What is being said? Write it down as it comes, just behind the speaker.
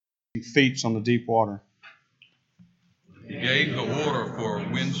feats on the deep water. He gave the order for a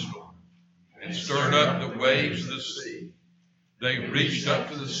windstorm and stirred up the waves of the sea. They reached up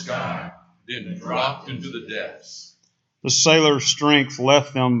to the sky, then dropped into the depths. The sailors' strength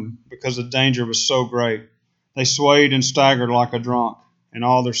left them because the danger was so great. They swayed and staggered like a drunk, and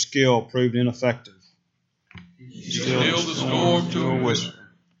all their skill proved ineffective. He stilled the storm to a whisper.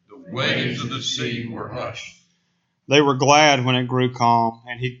 The waves of the sea were hushed. They were glad when it grew calm,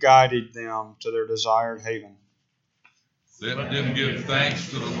 and he guided them to their desired haven. Let them give thanks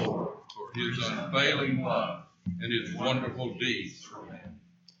to the Lord for his unfailing love and his wonderful deeds for men.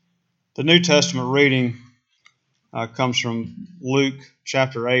 The New Testament reading comes from Luke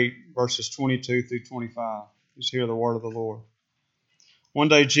chapter 8, verses 22 through 25. Let's hear the word of the Lord. One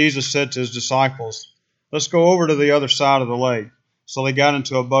day Jesus said to his disciples, "Let's go over to the other side of the lake." So they got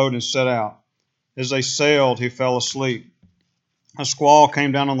into a boat and set out. As they sailed, he fell asleep. A squall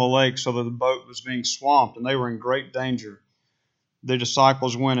came down on the lake so that the boat was being swamped, and they were in great danger. The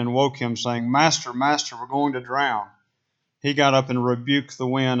disciples went and woke him, saying, "Master, Master, we're going to drown." He got up and rebuked the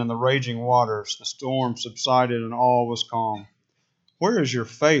wind and the raging waters. The storm subsided and all was calm. "Where is your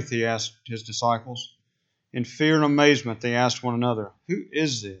faith?" he asked his disciples. In fear and amazement they asked one another, "Who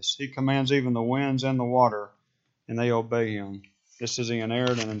is this? He commands even the winds and the water, and they obey him." This is the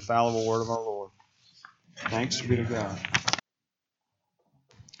inerrant and infallible word of our Lord. Thanks be to God.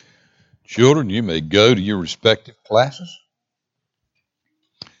 Children, you may go to your respective classes.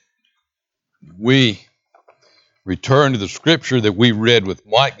 We return to the scripture that we read with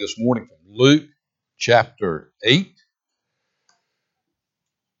Mike this morning from Luke chapter 8.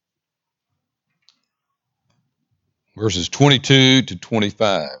 Verses 22 to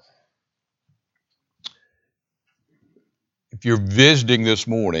 25. If you're visiting this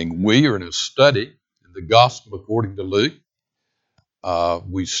morning, we are in a study in the Gospel according to Luke.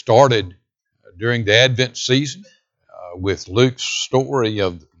 We started during the Advent season with Luke's story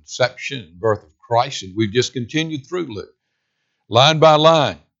of the conception and birth of Christ, and we've just continued through Luke, line by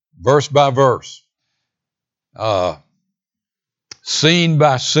line, verse by verse, scene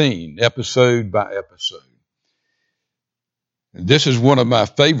by scene, episode by episode. And this is one of my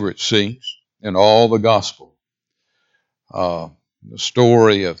favorite scenes in all the Gospel. The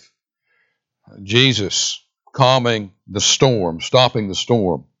story of Jesus calming the storm, stopping the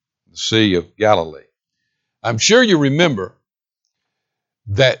storm, the Sea of Galilee. I'm sure you remember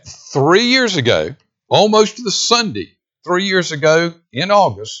that 3 years ago, almost to the Sunday, 3 years ago in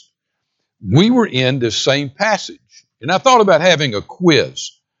August, we were in this same passage. And I thought about having a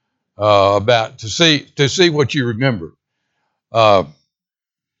quiz about to see what you remember.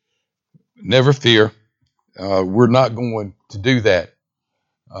 Never fear, we're not going to do that.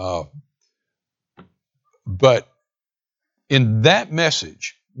 But in that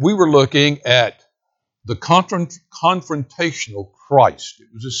message, we were looking at the confrontational Christ.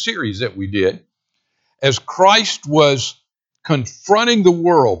 It was a series that we did as Christ was confronting the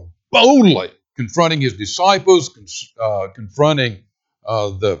world boldly, confronting his disciples, confronting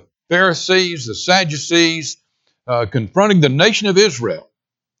the Pharisees, the Sadducees, confronting the nation of Israel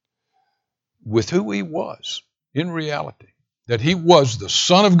with who he was in reality, that he was the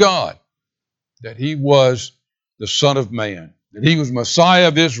Son of God, that he was the Son of Man, that he was Messiah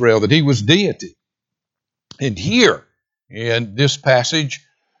of Israel, that he was deity. And here in this passage,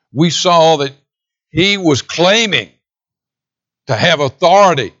 we saw that he was claiming to have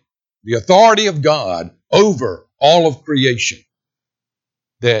authority, the authority of God over all of creation,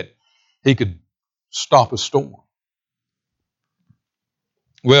 that he could stop a storm.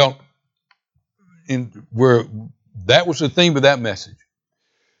 Well, that was the theme of that message.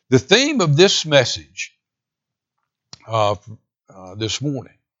 The theme of this message this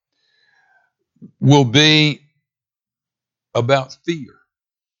morning will be about fear.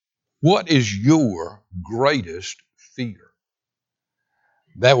 What is your greatest fear?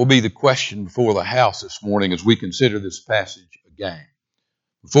 That will be the question before the house this morning as we consider this passage again.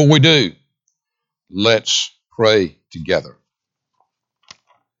 Before we do, let's pray together.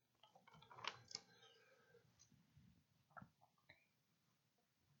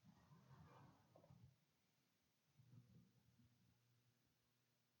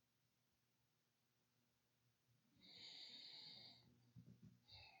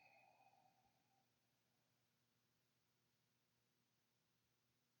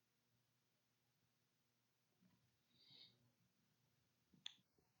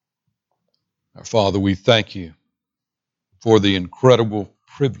 Our Father, we thank you for the incredible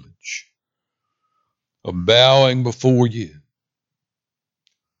privilege of bowing before you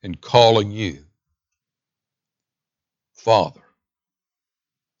and calling you Father.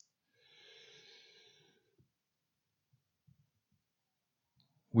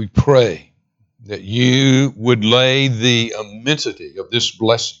 we pray that you would lay the immensity of this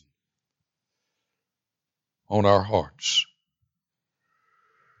blessing on our hearts.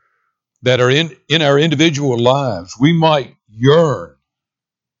 That are in our individual lives, we might yearn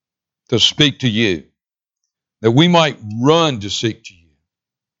to speak to you. That we might run to seek to you.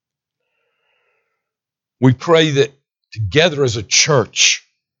 We pray that together as a church,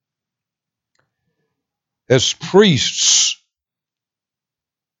 as priests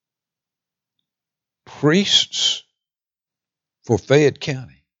for Fayette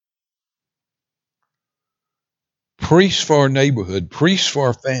County, priests for our neighborhood, priests for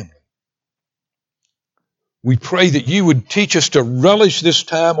our family, we pray that you would teach us to relish this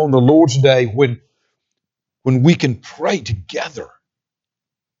time on the Lord's Day when we can pray together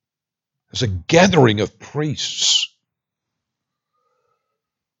as a gathering of priests.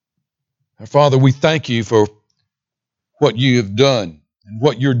 Our Father, we thank you for what you have done and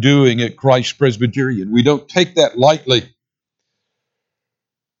what you're doing at Christ Presbyterian. We don't take that lightly.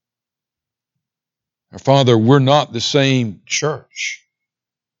 Our Father, we're not the same church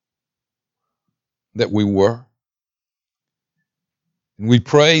that we were. And we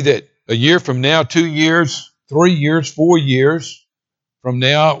pray that a year from now, 2 years, 3 years, 4 years from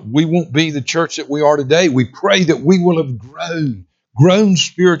now, we won't be the church that we are today. We pray that we will have grown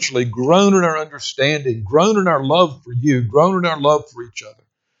spiritually, grown in our understanding, grown in our love for you, grown in our love for each other,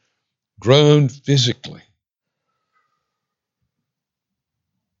 grown physically.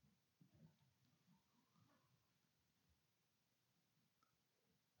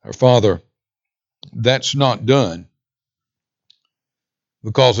 Our Father, that's not done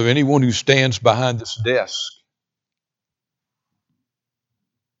because of anyone who stands behind this desk.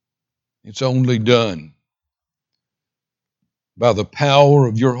 It's only done by the power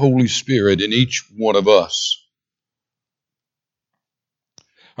of your Holy Spirit in each one of us.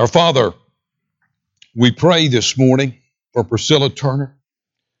 Our Father, we pray this morning for Priscilla Turner.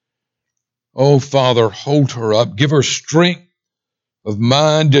 Oh, Father, hold her up. Give her strength of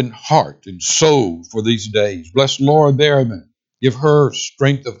mind and heart and soul for these days. Bless Laura Berryman. Give her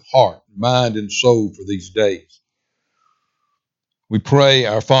strength of heart, mind, and soul for these days. We pray,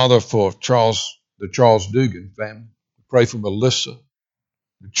 our Father, for the Charles Dugan family. We pray for Melissa,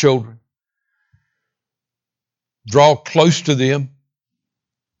 the children. Draw close to them.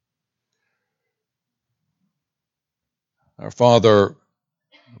 Our Father,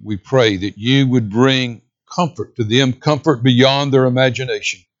 we pray that you would bring comfort to them, comfort beyond their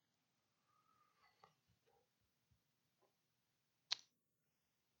imagination.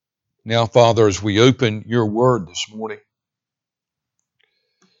 Now, Father, as we open your word this morning,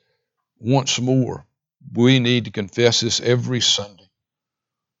 once more, we need to confess this every Sunday,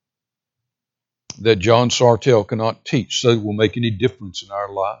 that John Sartell cannot teach so it will make any difference in our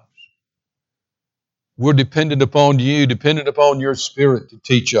lives. We're dependent upon you, dependent upon your Spirit to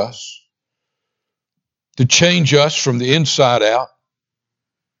teach us, to change us from the inside out.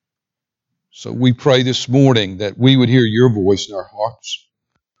 So we pray this morning that we would hear your voice in our hearts.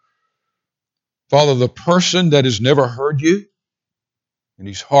 Father, the person that has never heard you in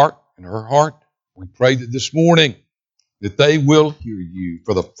his heart and her heart, we pray that this morning that they will hear you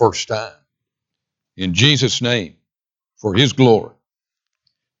for the first time. In Jesus' name, for his glory.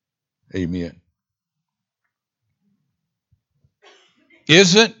 Amen.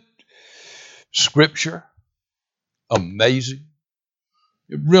 Isn't Scripture amazing?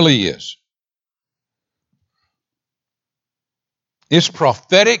 It really is. It's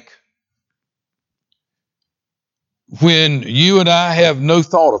prophetic when you and I have no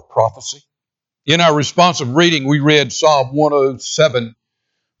thought of prophecy. In our responsive reading, we read Psalm 107,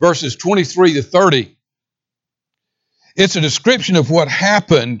 verses 23 to 30. It's a description of what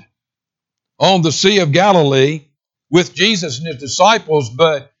happened on the Sea of Galilee with Jesus and his disciples,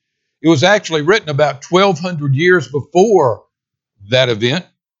 but it was actually written about 1,200 years before that event.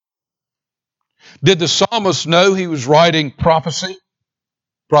 Did the psalmist know he was writing prophecy?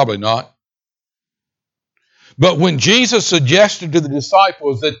 Probably not. But when Jesus suggested to the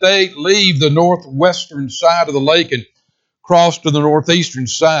disciples that they leave the northwestern side of the lake and cross to the northeastern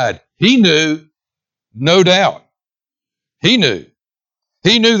side, he knew, no doubt. He knew.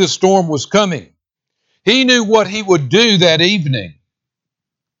 He knew the storm was coming. He knew what he would do that evening.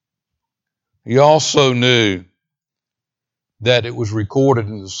 He also knew that it was recorded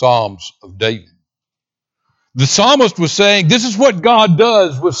in the Psalms of David. The psalmist was saying, this is what God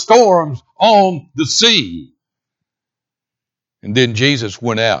does with storms on the sea. And then Jesus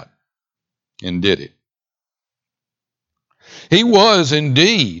went out and did it. He was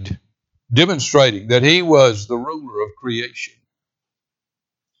indeed demonstrating that he was the ruler of creation.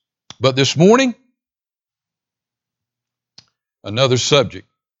 But this morning, another subject.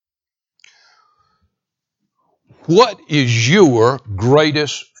 What is your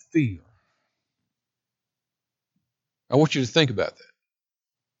greatest fear? I want you to think about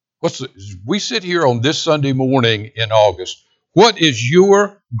that. We sit here on this Sunday morning in August. What is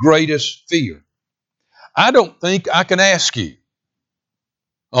your greatest fear? I don't think I can ask you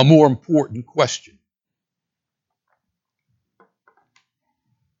a more important question.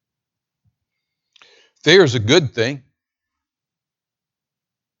 Fear is a good thing.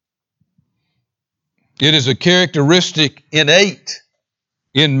 It is a characteristic innate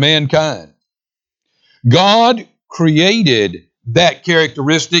in mankind. God created that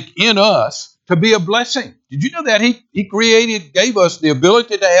characteristic in us to be a blessing. Did you know that? He gave us the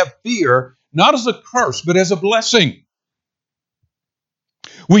ability to have fear, not as a curse, but as a blessing.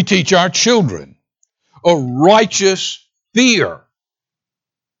 We teach our children a righteous fear.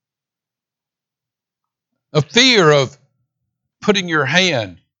 A fear of putting your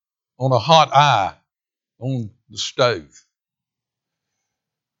hand on a hot eye on the stove.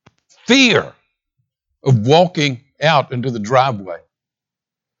 Fear of walking out into the driveway.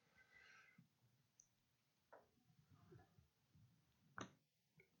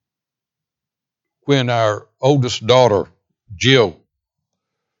 When our oldest daughter, Jill,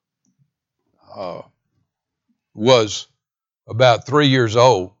 was about 3 years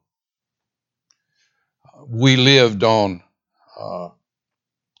old, we lived on a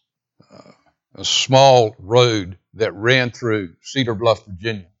small road that ran through Cedar Bluff,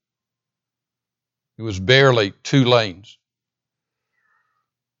 Virginia. It was barely 2 lanes.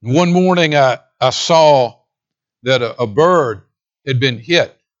 One morning I saw that a bird had been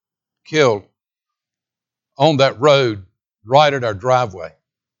killed on that road right at our driveway.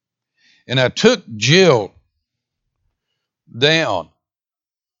 And I took Jill down,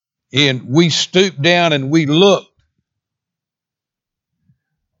 and we stooped down and we looked.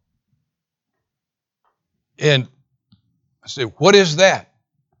 And I said, "What is that?"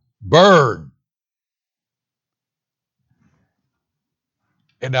 "Bird."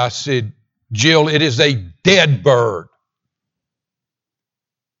 And I said, "Jill, it is a dead bird."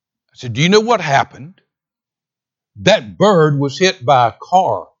 I said, "Do you know what happened? That bird was hit by a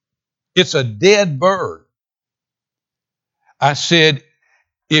car. It's a dead bird." I said,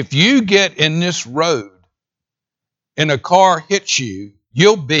 "If you get in this road and a car hits you,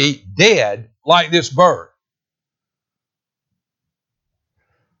 you'll be dead like this bird."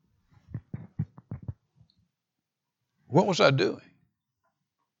 What was I doing?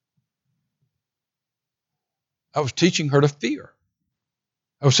 I was teaching her to fear.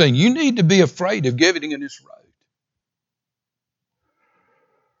 I was saying, you need to be afraid of getting in this road.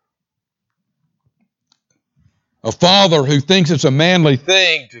 A father who thinks it's a manly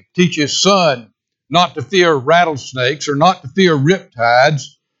thing to teach his son not to fear rattlesnakes or not to fear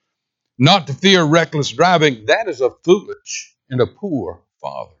riptides, not to fear reckless driving, that is a foolish and a poor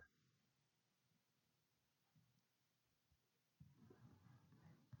father.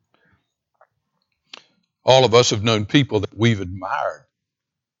 All of us have known people that we've admired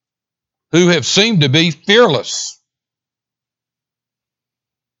who have seemed to be fearless.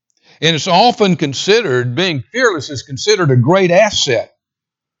 And it's often considered, being fearless is considered a great asset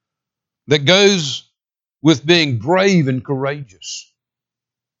that goes with being brave and courageous.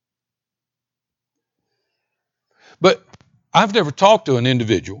 But I've never talked to an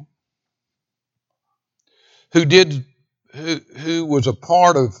individual who was a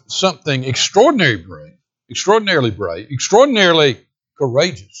part of something extraordinarily brave, extraordinarily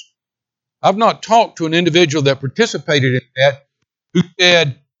courageous. I've not talked to an individual that participated in that who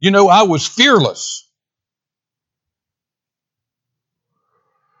said, I was fearless.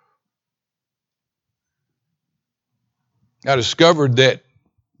 I discovered that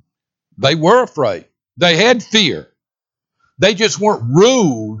they were afraid. They had fear. They just weren't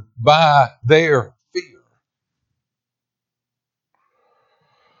ruled by their fear.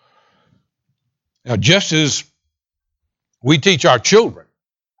 Now, just as we teach our children,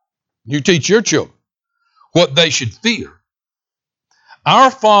 you teach your children what they should fear,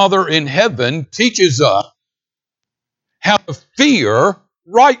 our Father in heaven teaches us how to fear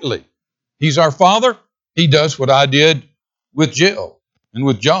rightly. He's our Father. He does what I did with Jill and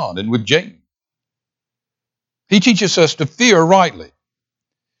with John and with Jamie. He teaches us to fear rightly.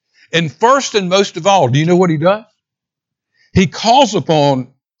 And first and most of all, do you know what he does? He calls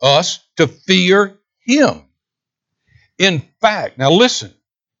upon us to fear him. In fact, now listen,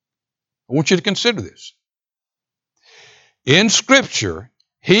 I want you to consider this. In Scripture,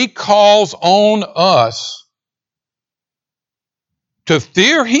 he calls on us to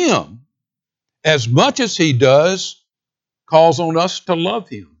fear Him as much as He does calls on us to love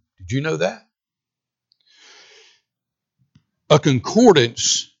Him. Did you know that? A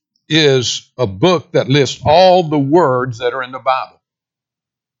concordance is a book that lists all the words that are in the Bible.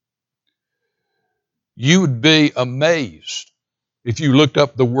 You would be amazed if you looked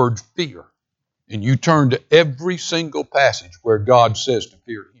up the word fear and you turned to every single passage where God says to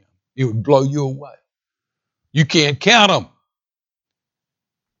fear Him. It would blow you away. You can't count them.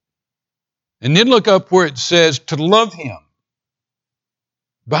 And then look up where it says to love Him.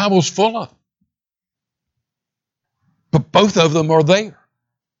 The Bible's full of them. But both of them are there.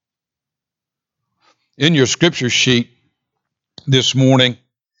 In your scripture sheet this morning,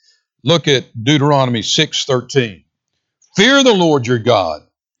 look at Deuteronomy 6:13. Fear the Lord your God.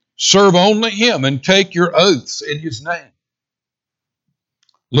 Serve only Him and take your oaths in His name.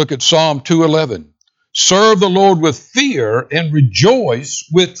 Look at Psalm 2:11. Serve the Lord with fear and rejoice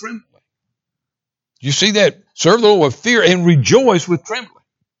with trembling. You see that? Serve the Lord with fear and rejoice with trembling.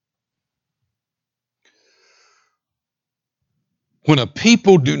 When a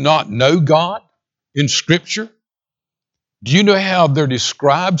people do not know God in Scripture, do you know how they're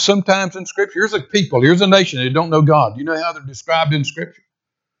described sometimes in Scripture? Here's a people, here's a nation that don't know God. Do you know how they're described in Scripture?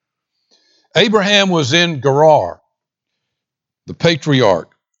 Abraham was in Gerar, the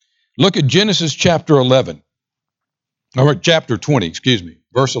patriarch. Look at Genesis chapter 11. Or chapter 20,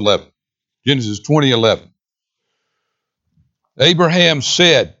 verse 11. Genesis 20:11. Abraham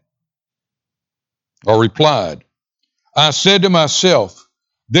said, or replied, I said to myself,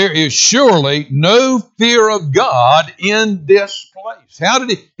 there is surely no fear of God in this place. How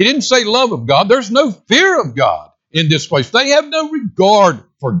did he didn't say love of God. There's no fear of God in this place. They have no regard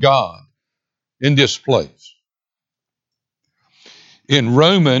for God in this place. In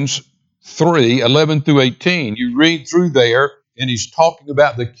Romans 3:11 through 18, you read through there, and he's talking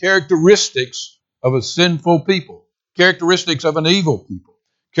about the characteristics of a sinful people, characteristics of an evil people,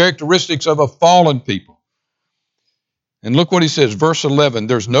 characteristics of a fallen people. And look what he says, verse 11,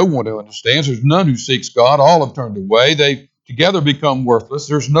 there's no one who understands, there's none who seeks God, all have turned away, they together become worthless,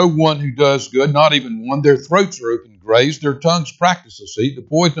 there's no one who does good, not even one, their throats are open graves, their tongues practice deceit, the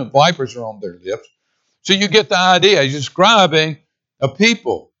poison of vipers are on their lips. So you get the idea, he's describing a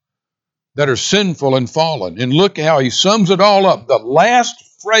people that are sinful and fallen. And look how he sums it all up. The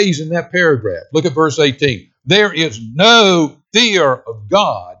last phrase in that paragraph, look at verse 18, there is no fear of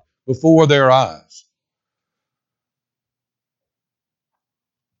God before their eyes.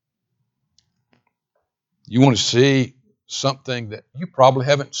 You want to see something that you probably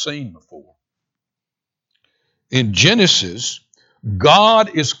haven't seen before. In Genesis,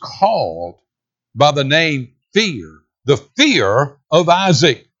 God is called by the name fear, the fear of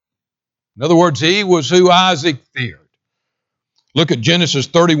Isaac. In other words, he was who Isaac feared. Look at Genesis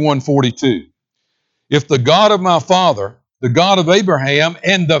 31:42. If the God of my father, the God of Abraham,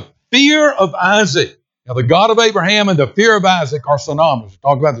 and the fear of Isaac, now the God of Abraham and the fear of Isaac are synonymous,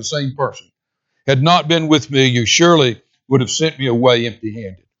 talk about the same person, had not been with me, you surely would have sent me away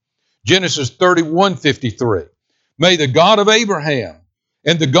empty-handed. Genesis 31:53. May the God of Abraham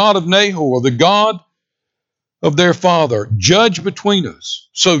and the God of Nahor, the God of their father, judge between us.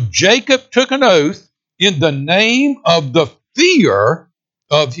 So Jacob took an oath in the name of the fear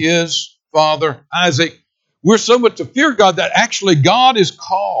of his father Isaac. We're so much to fear God that actually God is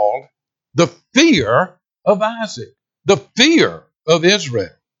called the fear of Isaac, the fear of Israel.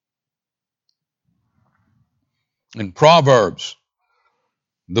 In Proverbs,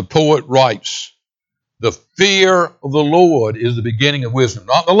 the poet writes, the fear of the Lord is the beginning of wisdom.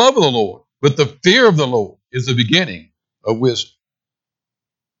 Not the love of the Lord, but the fear of the Lord is the beginning of wisdom.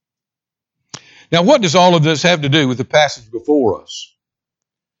 Now, what does all of this have to do with the passage before us?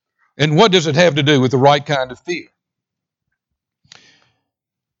 And what does it have to do with the right kind of fear?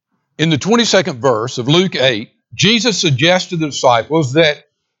 In the 22nd verse of Luke 8, Jesus suggested to the disciples that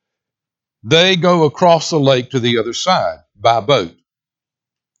they go across the lake to the other side by boat.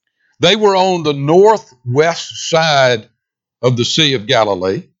 They were on the northwest side of the Sea of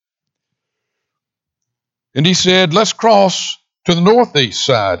Galilee. And he said, let's cross to the northeast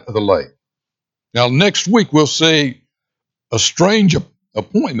side of the lake. Now, next week, we'll see a strange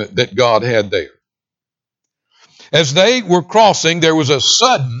appointment that God had there. As they were crossing, there was a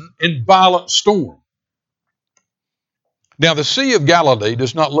sudden and violent storm. Now, the Sea of Galilee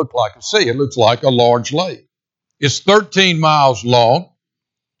does not look like a sea. It looks like a large lake. It's 13 miles long.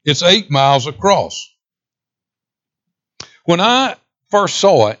 It's 8 miles across. When I first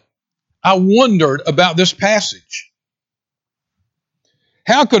saw it, I wondered about this passage.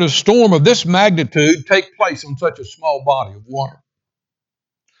 How could a storm of this magnitude take place on such a small body of water?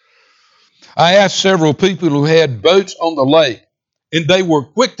 I asked several people who had boats on the lake, and they were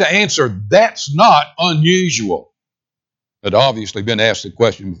quick to answer, that's not unusual. Had obviously been asked the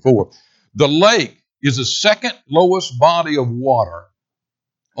question before. The lake is the second lowest body of water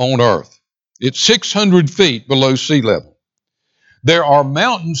on earth. It's 600 feet below sea level. There are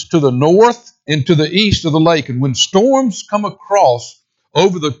mountains to the north and to the east of the lake, and when storms come across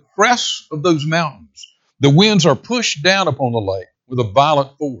over the crests of those mountains, the winds are pushed down upon the lake with a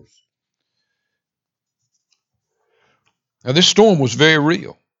violent force. Now, this storm was very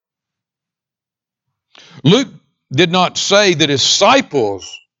real. Luke did not say the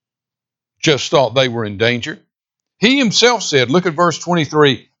disciples just thought they were in danger. He himself said, look at verse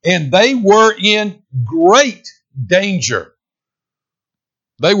 23, and they were in great danger.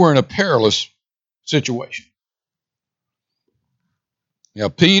 They were in a perilous situation. Now,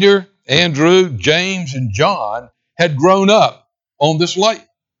 Peter, Andrew, James, and John had grown up on this lake.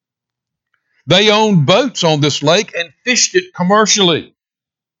 They owned boats on this lake and fished it commercially.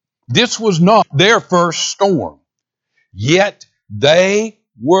 This was not their first storm, yet they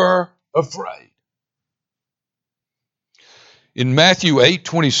were afraid. In Matthew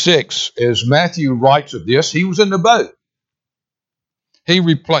 8:26, as Matthew writes of this, he was in the boat.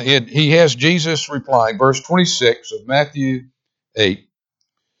 He has Jesus replying, verse 26 of Matthew 8.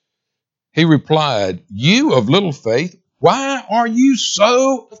 He replied, "You of little faith, why are you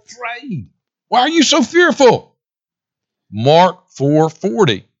so afraid? Why are you so fearful?" Mark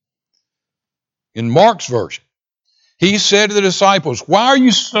 4:40. In Mark's version, he said to the disciples, "Why are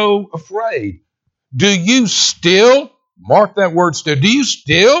you so afraid? Do you still," mark that word still, "do you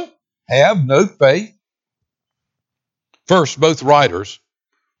still have no faith?" First, both writers,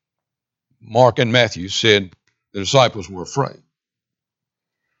 Mark and Matthew, said the disciples were afraid.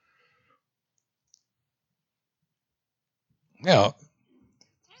 Now,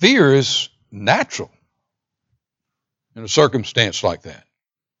 fear is natural in a circumstance like that.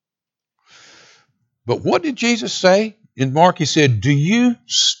 But what did Jesus say? In Mark, he said, "Do you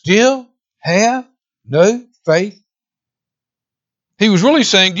still have no faith?" He was really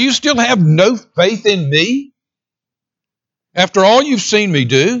saying, do you still have no faith in me? After all you've seen me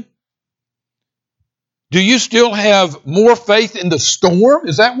do? Do you still have more faith in the storm?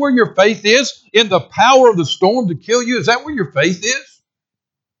 Is that where your faith is? In the power of the storm to kill you? Is that where your faith is?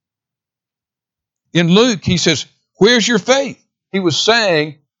 In Luke, he says, where's your faith? He was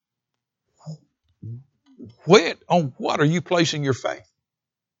saying, on what are you placing your faith?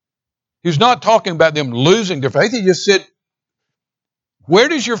 He was not talking about them losing their faith. He just said, where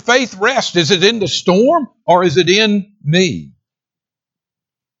does your faith rest? Is it in the storm or is it in me?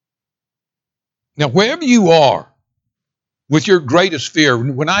 Now, wherever you are with your greatest fear,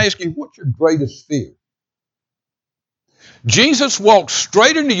 when I ask you, what's your greatest fear? Jesus walks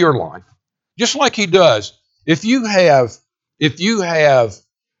straight into your life, just like he does. If you have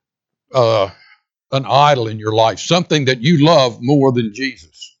an idol in your life, something that you love more than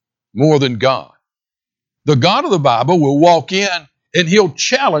Jesus, more than God, the God of the Bible will walk in and he'll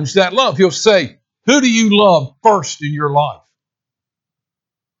challenge that love. He'll say, who do you love first in your life?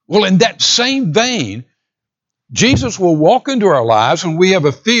 Well, in that same vein, Jesus will walk into our lives when we have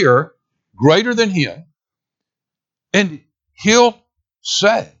a fear greater than him, and he'll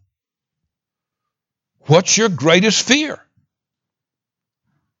say, what's your greatest fear?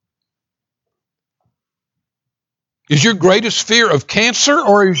 Is your greatest fear of cancer,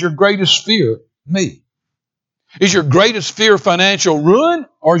 or is your greatest fear me? Is your greatest fear financial ruin,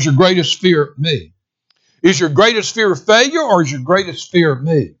 or is your greatest fear me? Is your greatest fear failure, or is your greatest fear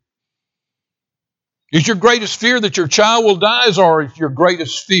me? Is your greatest fear that your child will die, or is your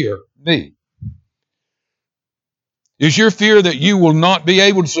greatest fear me? Is your fear that you will not be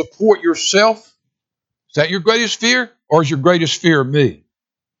able to support yourself? Is that your greatest fear, or is your greatest fear me?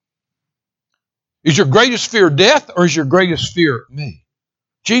 Is your greatest fear death, or is your greatest fear me?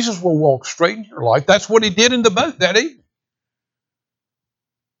 Jesus will walk straight into your life. That's what he did in the boat that evening.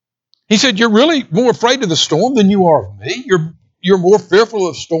 He said, you're really more afraid of the storm than you are of me. You're more fearful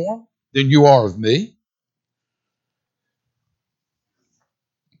of storm than you are of me.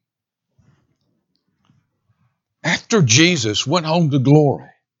 After Jesus went home to glory,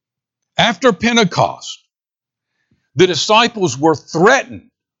 after Pentecost, the disciples were threatened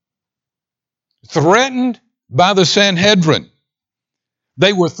by the Sanhedrin.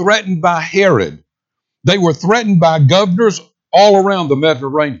 They were threatened by Herod. They were threatened by governors all around the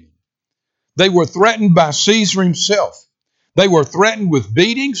Mediterranean. They were threatened by Caesar himself. They were threatened with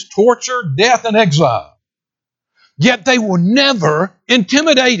beatings, torture, death, and exile. Yet they were never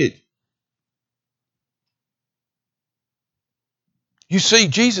intimidated. You see,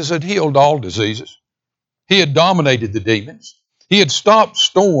 Jesus had healed all diseases. He had dominated the demons. He had stopped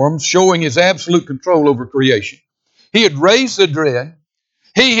storms, showing his absolute control over creation. He had raised the dead.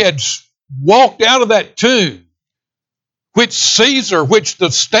 He had walked out of that tomb, which the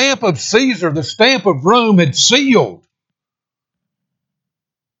stamp of Caesar, the stamp of Rome had sealed.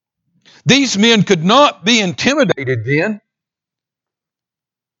 These men could not be intimidated then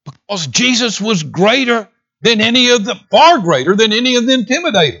because Jesus was far greater than any of the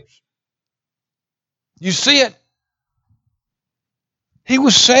intimidators. You see it? He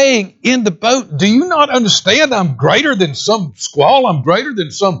was saying in the boat, do you not understand I'm greater than some squall? I'm greater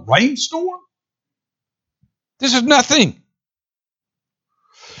than some rainstorm? This is nothing.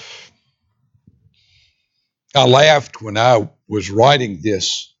 I laughed when I was writing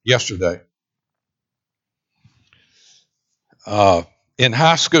this yesterday. In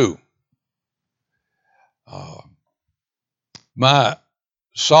high school, my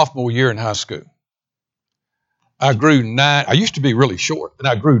sophomore year in high school, I used to be really short, and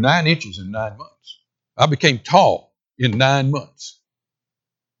I grew 9 inches in 9 months. I became tall in 9 months,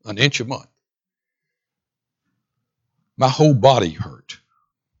 an inch a month. My whole body hurt.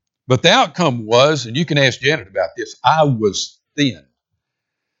 But the outcome was, and you can ask Janet about this, I was thin.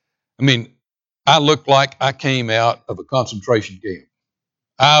 I mean, I looked like I came out of a concentration camp.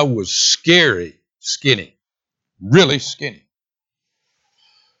 I was scary skinny, really skinny.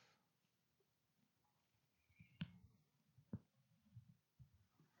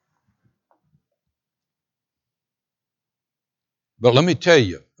 But let me tell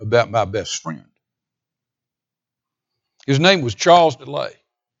you about my best friend. His name was Charles DeLay.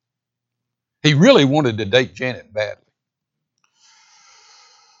 He really wanted to date Janet badly.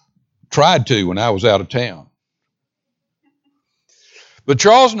 Tried to when I was out of town. But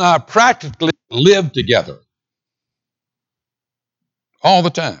Charles and I practically lived together. All the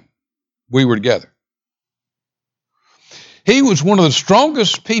time we were together. He was one of the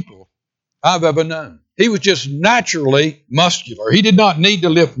strongest people I've ever known. He was just naturally muscular. He did not need to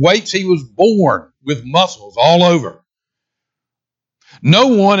lift weights. He was born with muscles all over. No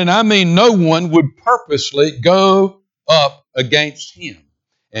one, and I mean no one, would purposely go up against him.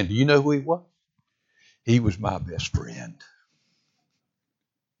 And do you know who he was? He was my best friend.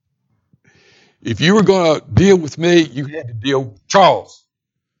 If you were going to deal with me, you had to deal with Charles.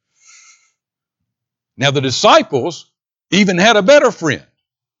 Now, the disciples even had a better friend.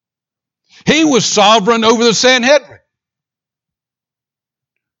 He was sovereign over the Sanhedrin.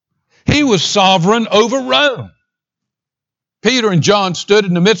 He was sovereign over Rome. Peter and John stood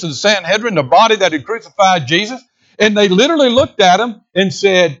in the midst of the Sanhedrin, the body that had crucified Jesus, and they literally looked at him and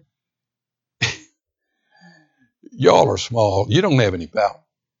said, y'all are small. You don't have any power.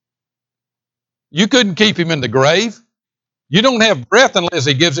 You couldn't keep him in the grave. You don't have breath unless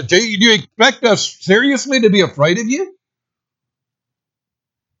he gives it to you. Do you expect us seriously to be afraid of you?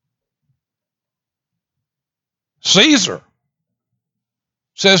 Caesar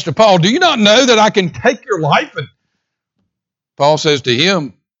says to Paul, do you not know that I can take your life? And Paul says to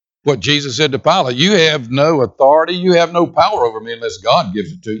him what Jesus said to Pilate, you have no authority, you have no power over me unless God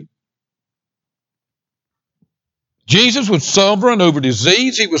gives it to you. Jesus was sovereign over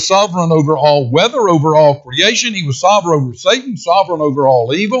disease. He was sovereign over all weather, over all creation. He was sovereign over Satan, sovereign over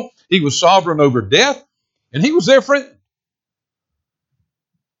all evil. He was sovereign over death, and he was their friend.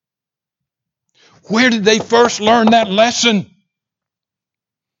 Where did they first learn that lesson?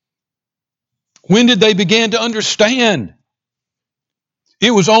 When did they begin to understand?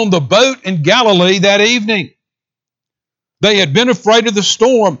 It was on the boat in Galilee that evening. They had been afraid of the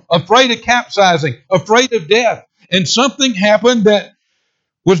storm, afraid of capsizing, afraid of death. And something happened that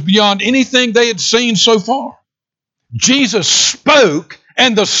was beyond anything they had seen so far. Jesus spoke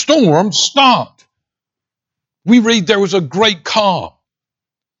and the storm stopped. We read there was a great calm.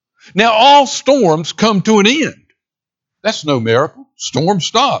 Now all storms come to an end. That's no miracle. Storms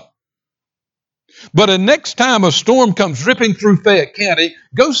stop. But the next time a storm comes ripping through Fayette County,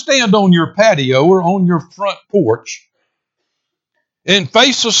 go stand on your patio or on your front porch and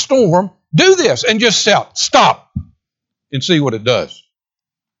face a storm. Do this and just shout, stop, and see what it does.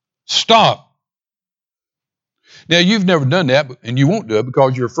 Stop. Now, you've never done that, and you won't do it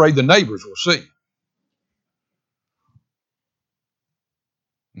because you're afraid the neighbors will see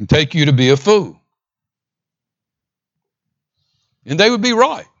and take you to be a fool. And they would be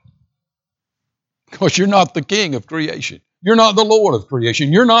right. Because you're not the king of creation. You're not the Lord of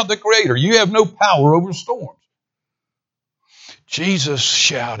creation. You're not the creator. You have no power over storms. Jesus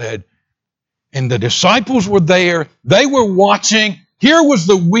shouted, and the disciples were there. They were watching. Here was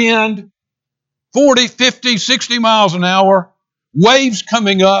the wind, 40, 50, 60 miles an hour, waves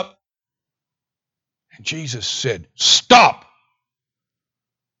coming up. And Jesus said, "Stop."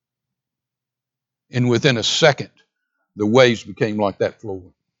 And within a second, the waves became like that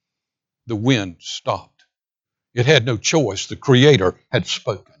floor. The wind stopped. It had no choice. The Creator had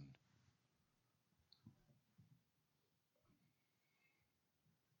spoken.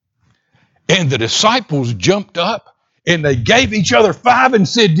 And the disciples jumped up and they gave each other five and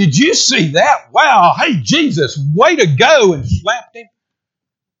said, "Did you see that? Wow, hey, Jesus, way to go," and slapped him.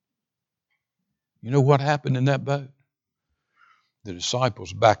 You know what happened in that boat? The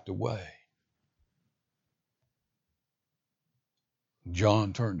disciples backed away.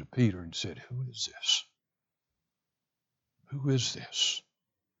 John turned to Peter and said, "Who is this? Who is this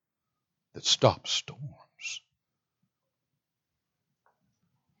that stops storms?"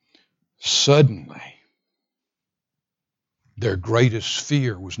 Suddenly, their greatest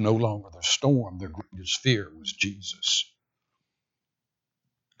fear was no longer the storm. Their greatest fear was Jesus.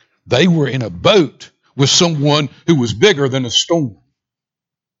 They were in a boat with someone who was bigger than a storm.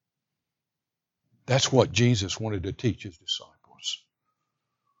 That's what Jesus wanted to teach his disciples.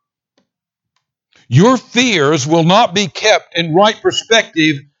 Your fears will not be kept in right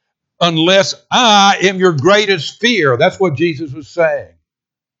perspective unless I am your greatest fear. That's what Jesus was saying.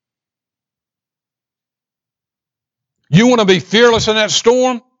 You want to be fearless in that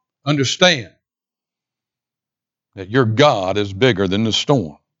storm? Understand that your God is bigger than the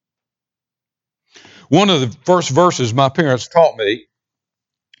storm. One of the first verses my parents taught me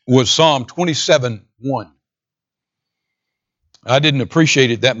was Psalm 27:1. I didn't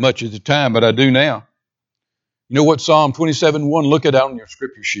appreciate it that much at the time, but I do now. You know what Psalm 27:1? Look it out on your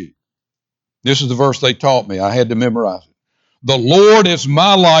scripture sheet. This is the verse they taught me. I had to memorize it. The Lord is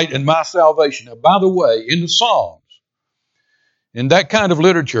my light and my salvation. Now, by the way, in the Psalms, in that kind of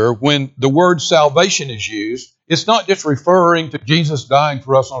literature, when the word salvation is used, it's not just referring to Jesus dying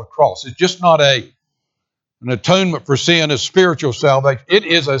for us on a cross. It's just not an atonement for sin, a spiritual salvation. It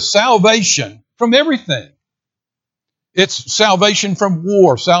is a salvation from everything. It's salvation from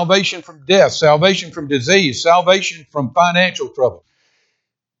war, salvation from death, salvation from disease, salvation from financial trouble.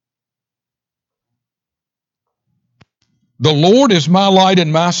 The Lord is my light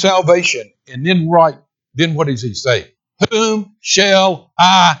and my salvation. And then what does he say? Whom shall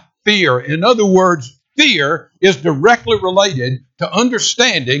I fear? In other words, fear is directly related to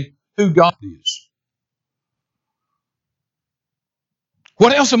understanding who God is.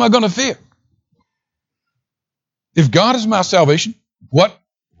 What else am I going to fear? If God is my salvation, what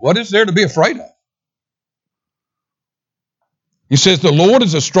is there to be afraid of? He says, the Lord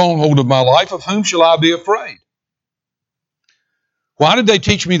is a stronghold of my life. Of whom shall I be afraid? Why did they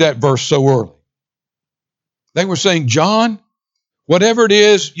teach me that verse so early? They were saying, John, whatever it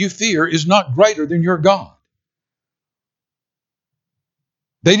is you fear is not greater than your God.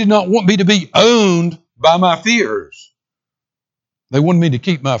 They did not want me to be owned by my fears. They wanted me to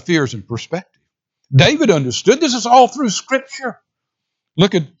keep my fears in perspective. David understood. This is all through Scripture.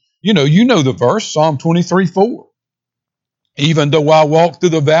 Look at, you know the verse, Psalm 23:4. Even though I walk through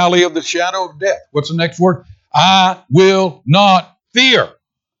the valley of the shadow of death. What's the next word? I will not fear.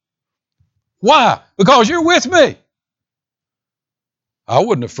 Why? Because you're with me. I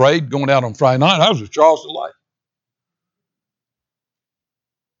wasn't afraid going out on Friday night. I was with Charles DeLay.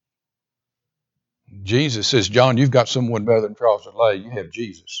 Jesus says, John, you've got someone better than Charles DeLay. You have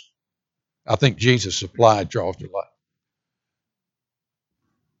Jesus. I think Jesus supplied Charles DeLay.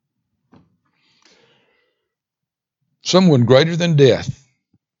 Someone greater than death.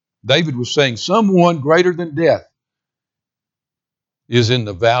 David was saying, someone greater than death is in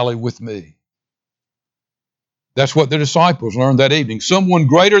the valley with me. That's what the disciples learned that evening. Someone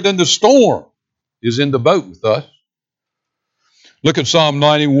greater than the storm is in the boat with us. Look at Psalm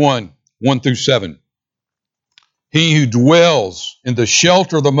 91, 1-7. He who dwells in the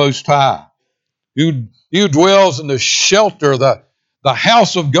shelter of the Most High, he who dwells in the shelter of the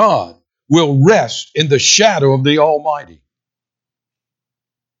house of God, will rest in the shadow of the Almighty.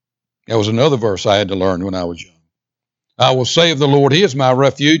 That was another verse I had to learn when I was young. I will say of the Lord, He is my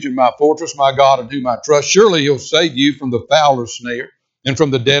refuge and my fortress, my God in whom I trust. Surely He'll save you from the fowler's snare and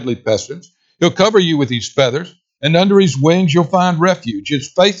from the deadly pestilence. He'll cover you with His feathers, and under His wings you'll find refuge.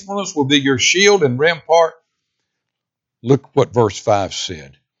 His faithfulness will be your shield and rampart. Look what verse 5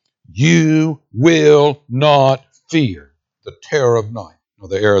 said. You will not fear the terror of night, or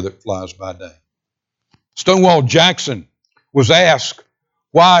the arrow that flies by day. Stonewall Jackson was asked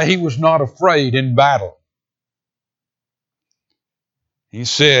why he was not afraid in battle. He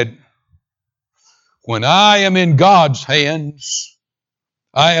said, when I am in God's hands,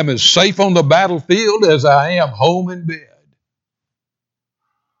 I am as safe on the battlefield as I am home in bed.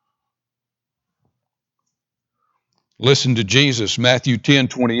 Listen to Jesus, Matthew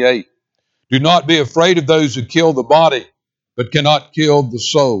 10:28. Do not be afraid of those who kill the body, but cannot kill the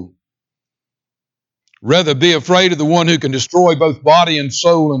soul. Rather, be afraid of the one who can destroy both body and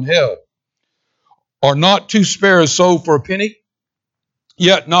soul in hell. Are not two sparrows sold for a penny?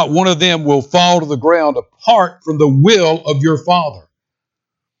 Yet not one of them will fall to the ground apart from the will of your Father.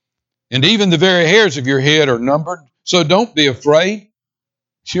 And even the very hairs of your head are numbered. So don't be afraid.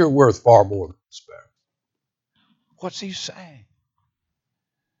 You're worth far more than a sparrow. What's he saying?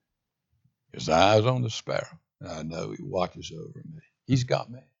 His eyes on the sparrow. I know he watches over me. He's got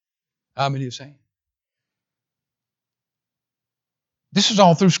me. I'm in his hand. This is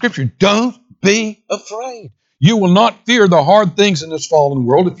all through Scripture. Don't be afraid. You will not fear the hard things in this fallen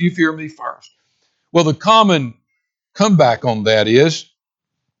world if you fear me first. Well, the common comeback on that is,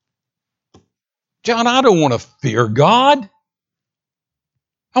 John, I don't want to fear God.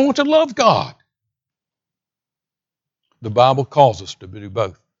 I want to love God. The Bible calls us to do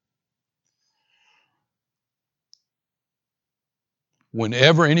both.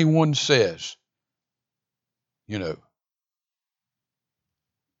 Whenever anyone says,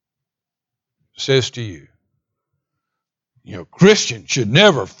 says to you, Christians should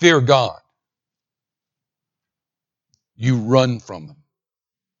never fear God, you run from them.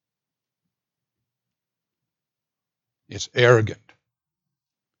 It's arrogant.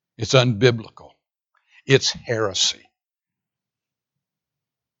 It's unbiblical. It's heresy.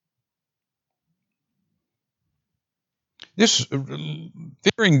 This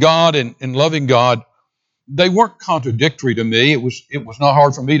fearing God and loving God, they weren't contradictory to me. It was not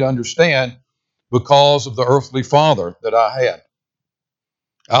hard for me to understand because of the earthly father that I had.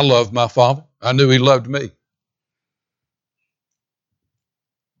 I loved my father. I knew he loved me.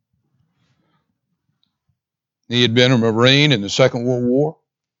 He had been a Marine in the Second World War.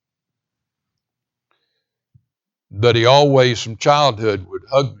 But he always, from childhood, would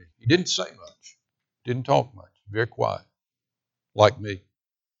hug me. He didn't say much. Didn't talk much. Very quiet. Like me.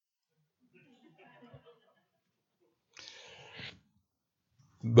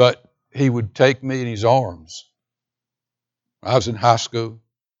 But he would take me in his arms. I was in high school.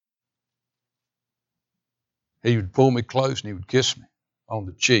 He would pull me close and he would kiss me on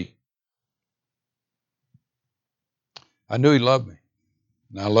the cheek. I knew he loved me,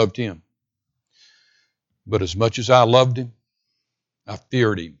 and I loved him. But as much as I loved him, I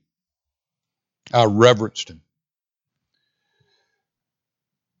feared him. I reverenced him.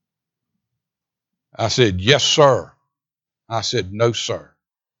 I said, yes, sir. I said, no, sir.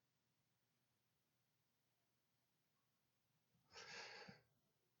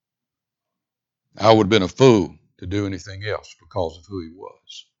 I would have been a fool to do anything else because of who he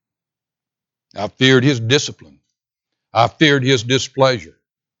was. I feared his discipline. I feared his displeasure.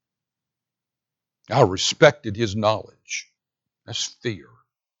 I respected his knowledge. That's fear.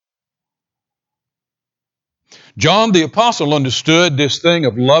 John the Apostle understood this thing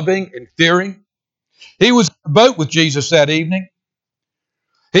of loving and fearing. He was in the boat with Jesus that evening.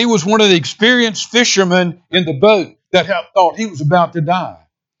 He was one of the experienced fishermen in the boat that thought he was about to die.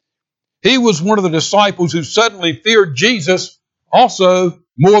 He was one of the disciples who suddenly feared Jesus also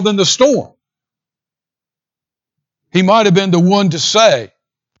more than the storm. He might have been the one to say,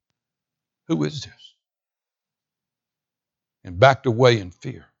 who is this? And backed away in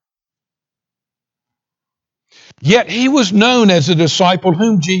fear. Yet he was known as a disciple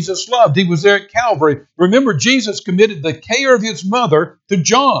whom Jesus loved. He was there at Calvary. Remember, Jesus committed the care of his mother to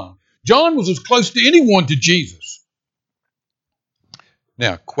John. John was as close to anyone to Jesus.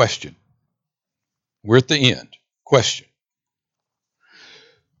 Now, question. We're at the end. Question.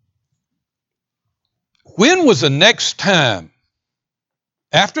 When was the next time,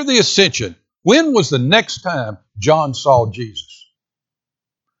 after the ascension, when was the next time John saw Jesus?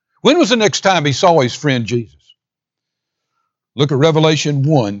 When was the next time he saw his friend Jesus? Look at Revelation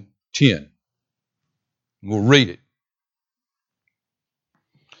 1:10. We'll read it.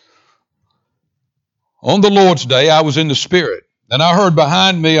 On the Lord's day, I was in the Spirit, and I heard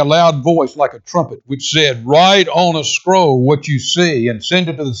behind me a loud voice like a trumpet, which said, write on a scroll what you see, and send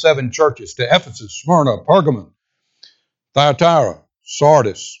it to the 7 churches, to Ephesus, Smyrna, Pergamum, Thyatira,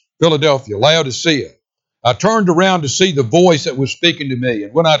 Sardis, Philadelphia, Laodicea. I turned around to see the voice that was speaking to me,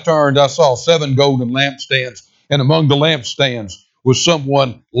 and when I turned, I saw 7 golden lampstands, and among the lampstands was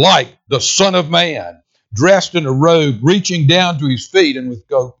someone like the Son of Man, dressed in a robe reaching down to his feet and with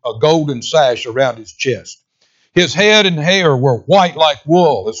a golden sash around his chest. His head and hair were white like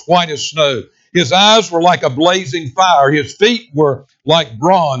wool, as white as snow. His eyes were like a blazing fire. His feet were like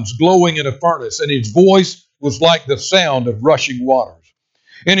bronze glowing in a furnace, and his voice was like the sound of rushing waters.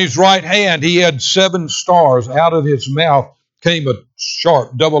 In his right hand he had 7 stars. Out of his mouth came a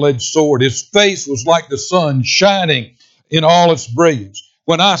sharp, double-edged sword. His face was like the sun, shining in all its brilliance.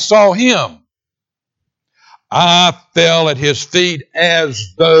 When I saw him, I fell at his feet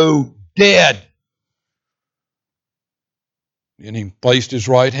as though dead. And he placed his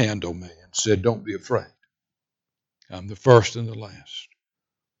right hand on me and said, don't be afraid. I'm the first and the last.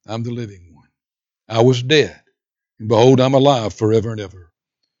 I'm the living one. I was dead, and behold, I'm alive forever and ever.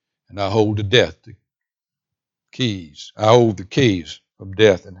 And I hold the keys. I hold the keys of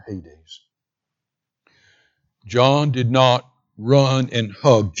death and Hades. John did not run and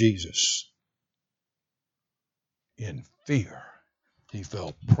hug Jesus. In fear, he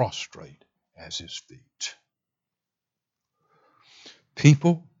fell prostrate at his feet.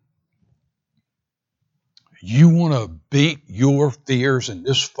 People, you want to beat your fears in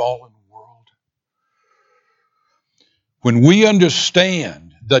this fallen world? When we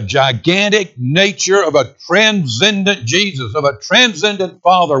understand the gigantic nature of a transcendent Jesus, of a transcendent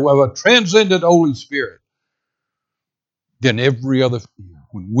Father, of a transcendent Holy Spirit, then every other fear,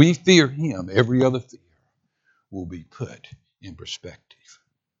 when we fear him, every other fear will be put in perspective.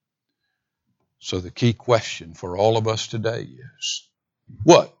 So the key question for all of us today is,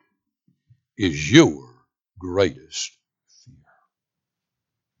 what is your greatest fear?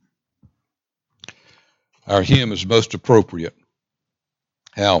 Our hymn is most appropriate.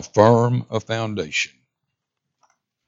 How firm a foundation